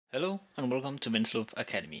Hello and welcome to Vinsloev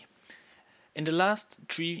Academy. In the last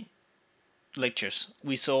 3 lectures,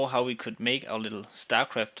 we saw how we could make our little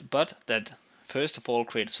StarCraft bot that first of all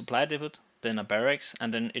creates a supply depot, then a barracks,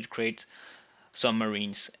 and then it creates some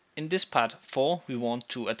marines. In this part 4, we want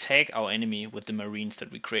to attack our enemy with the marines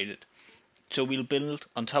that we created. So we'll build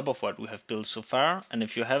on top of what we have built so far, and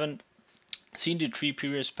if you haven't seen the 3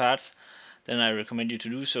 previous parts, then I recommend you to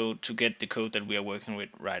do so to get the code that we are working with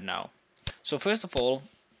right now. So first of all,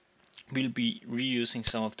 we'll be reusing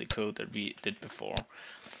some of the code that we did before.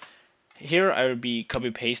 Here I will be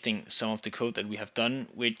copy pasting some of the code that we have done,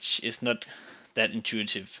 which is not that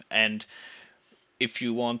intuitive, and if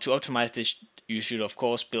you want to optimize this, you should of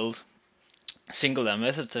course build singular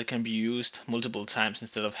methods that can be used multiple times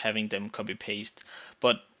instead of having them copy paste.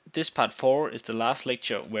 But this part 4 is the last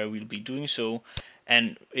lecture where we'll be doing so,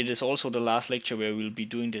 and it is also the last lecture where we'll be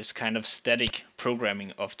doing this kind of static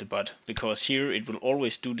programming of the bot, because here it will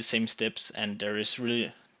always do the same steps and there is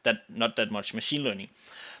really not that much machine learning.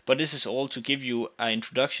 But this is all to give you an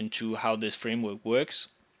introduction to how this framework works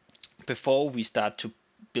before we start to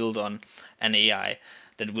build on an AI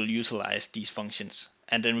that will utilize these functions.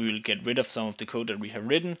 And then we will get rid of some of the code that we have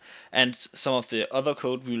written, and some of the other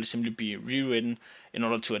code will simply be rewritten in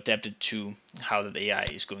order to adapt it to how the AI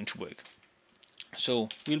is going to work. So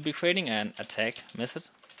we'll be creating an attack method,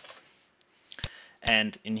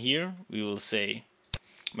 and in here we will say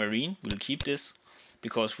marine. We'll keep this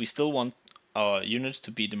because we still want our units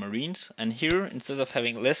to be the marines, and here instead of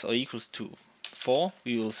having less or equals to 4,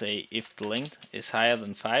 we will say if the length is higher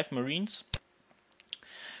than 5 marines.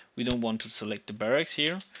 We don't want to select the barracks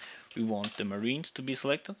here, we want the marines to be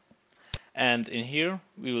selected, and in here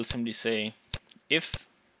we will simply say if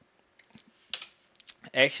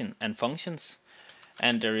action and functions,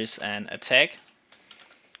 and there is an attack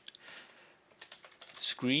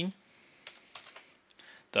screen.id,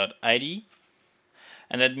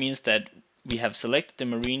 and that means that we have selected the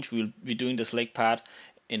marines. We will be doing the select part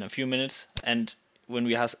in a few minutes, and when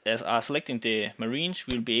we are selecting the marines,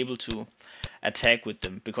 we will be able to attack with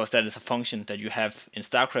them, because that is a function that you have in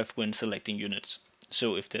StarCraft when selecting units.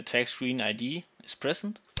 So if the attack screen ID is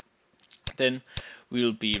present, then we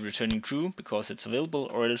will be returning true because it's available,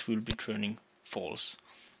 or else we will be returning false.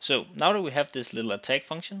 So now that we have this little attack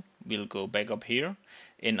function, we'll go back up here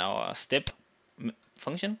in our step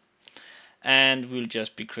function, and we'll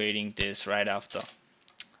just be creating this right after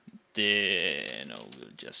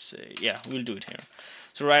we'll just say, we'll do it here.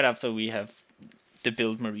 So right after we have the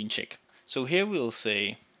build marine check. So here we'll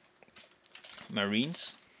say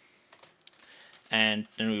marines, and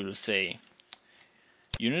then we will say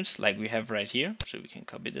units like we have right here, so we can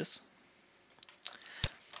copy this.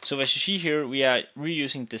 So as you see here, we are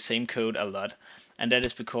reusing the same code a lot, and that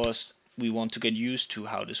is because we want to get used to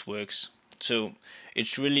how this works. So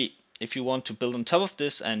it's really, if you want to build on top of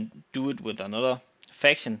this and do it with another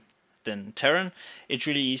faction than Terran, it's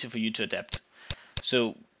really easy for you to adapt.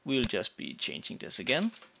 So we'll just be changing this again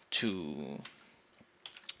to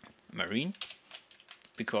marine,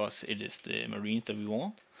 because it is the marines that we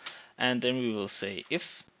want, and then we will say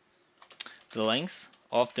if the length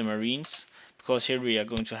of the marines, because here we are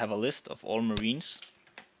going to have a list of all marines,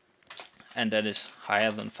 and that is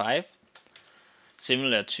higher than 5,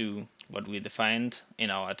 similar to what we defined in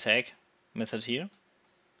our attack method here.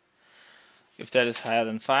 If that is higher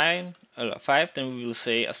than 5, then we will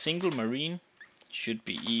say a single marine should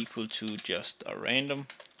be equal to just a random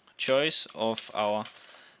choice of our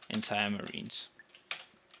entire marines.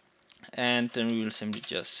 And then we will simply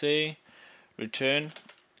just say return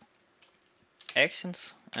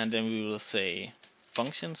actions, and then we will say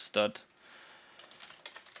functions dot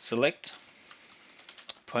select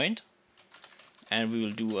point, and we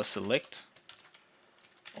will do a select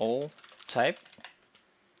all type,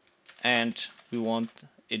 and we want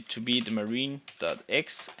it to be the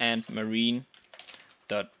marine.x and marine.y,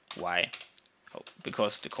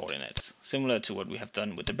 because of the coordinates, similar to what we have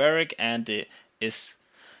done with the barrack and the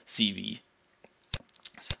SCV.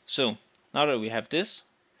 So now that we have this,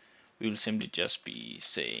 we will simply just be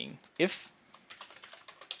saying if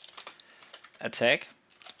attack,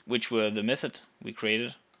 which were the method we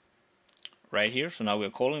created right here. So now we are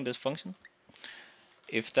calling this function.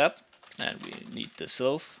 If that, and we need the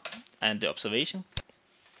self and the observation,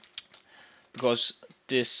 because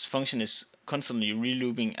this function is constantly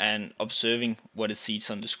relooping and observing what it sees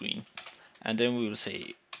on the screen. And then we will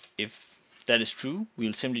say if that is true, we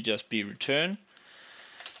will simply just be return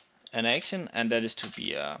an action, and that is to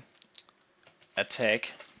be a attack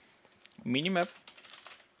minimap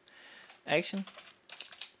action.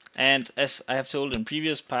 And as I have told in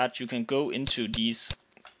previous parts, you can go into these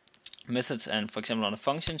methods, and for example on the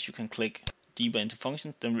functions you can click deeper into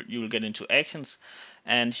functions, then you will get into actions,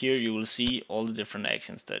 and here you will see all the different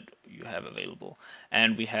actions that you have available,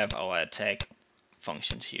 and we have our attack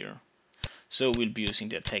functions here. So we'll be using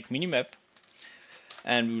the attack minimap,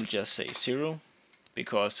 and we will just say 0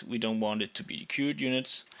 because we don't want it to be the queued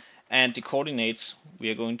units, and the coordinates we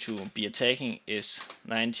are going to be attacking is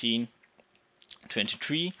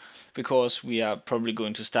 1923 because we are probably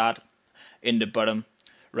going to start in the bottom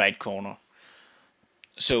right corner.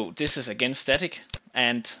 So this is again static,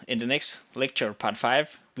 and in the next lecture, part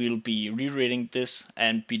 5, we'll be rereading this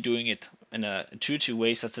and be doing it in an intuitive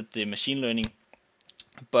way such that the machine learning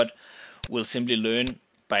but will simply learn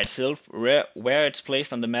by itself where it's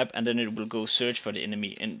placed on the map, and then it will go search for the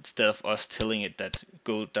enemy instead of us telling it that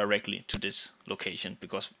go directly to this location,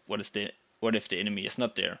 because what if the enemy is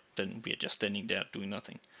not there? Then we are just standing there doing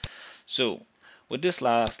nothing. So with this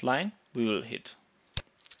last line we will hit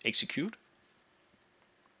execute.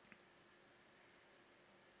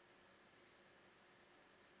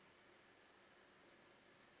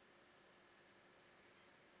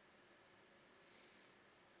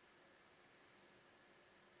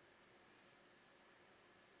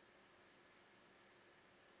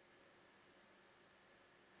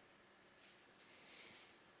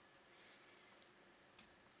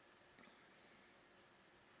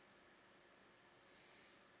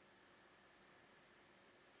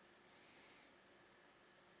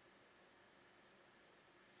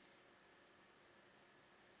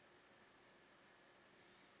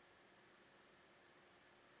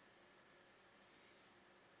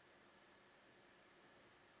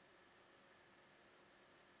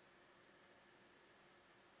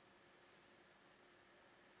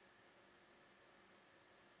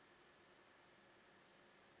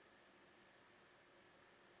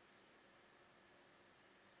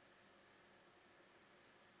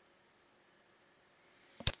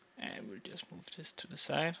 And we'll just move this to the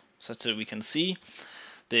side so that we can see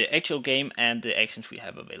the actual game and the actions we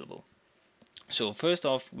have available. So first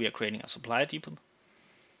off, we are creating a supply depot.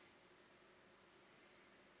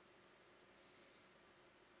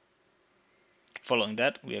 Following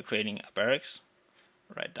that, we are creating a barracks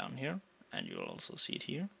right down here, and you'll also see it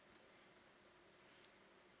here.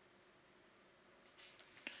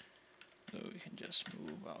 So we can just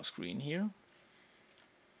move our screen here.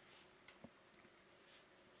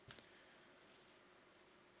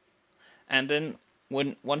 And then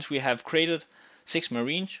once we have created 6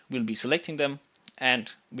 marines, we'll be selecting them and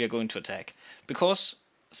we are going to attack. Because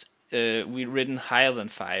we've written higher than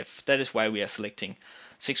 5, that is why we are selecting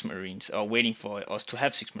 6 marines, or waiting for us to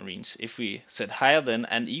have 6 marines. If we set higher than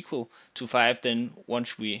and equal to 5, then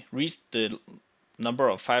once we reach the number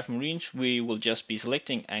of 5 marines, we will just be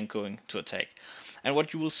selecting and going to attack. And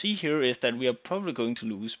what you will see here is that we are probably going to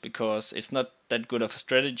lose, because it's not that good of a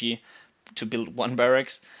strategy to build one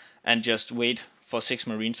barracks and just wait for 6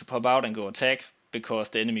 marines to pop out and go attack, because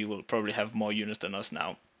the enemy will probably have more units than us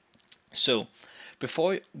now. So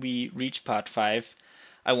before we reach part 5,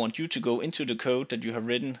 I want you to go into the code that you have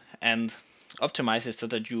written and optimize it so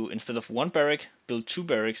that you, instead of 1 barrack, build 2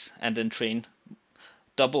 barracks and then train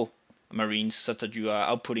double marines such that you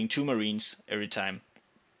are outputting 2 marines every time.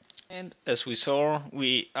 And as we saw,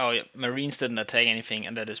 our marines didn't attack anything,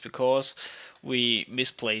 and that is because we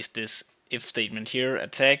misplaced this if statement here,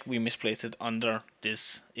 attack, we misplaced it under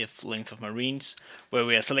this if length of marines, where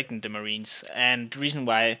we are selecting the marines. And the reason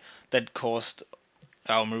why that caused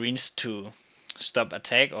our marines to stop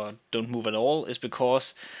attack or don't move at all is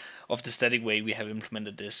because of the static way we have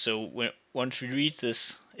implemented this. So once we read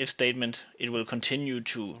this if statement, it will continue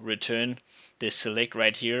to return this select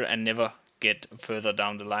right here and never get further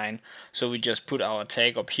down the line. So we just put our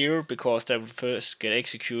tag up here because that will first get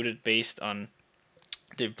executed based on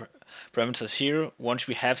the parameters here once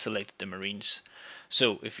we have selected the marines.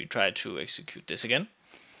 So if we try to execute this again,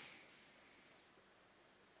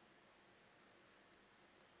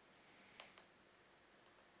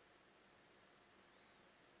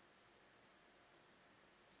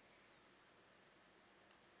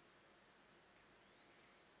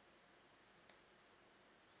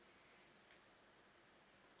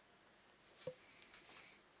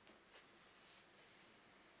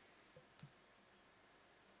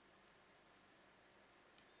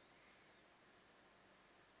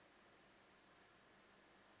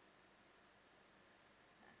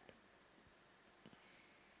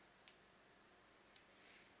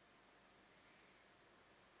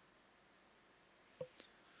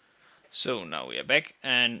 so now we are back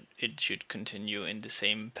and it should continue in the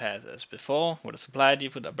same path as before with a supply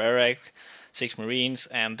depot, a barrack, 6 marines,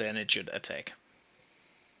 and then it should attack.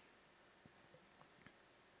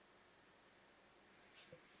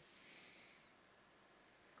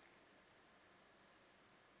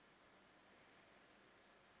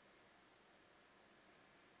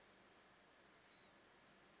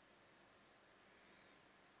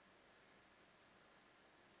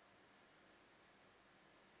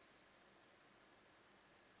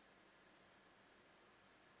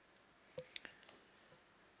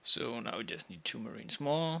 So now we just need 2 Marines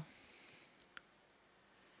more.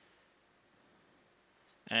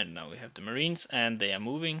 And now we have the Marines, and they are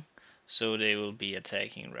moving, so they will be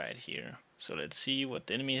attacking right here. So let's see what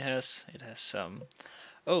the enemy has. It has some...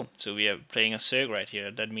 Oh, so we are playing a Zerg right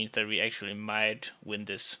here. That means that we actually might win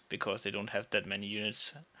this, because they don't have that many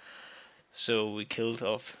units. So we killed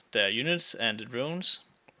off their units and the drones.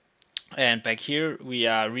 And back here we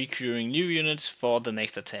are recruiting new units for the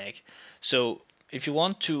next attack. So if you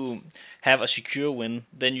want to have a secure win,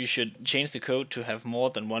 then you should change the code to have more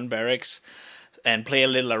than one barracks and play a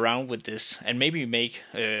little around with this, and maybe make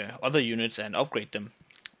other units and upgrade them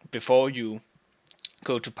before you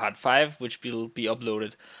go to part 5, which will be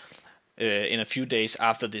uploaded in a few days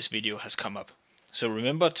after this video has come up. So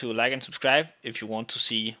remember to like and subscribe if you want to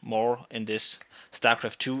see more in this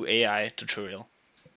StarCraft 2 AI tutorial.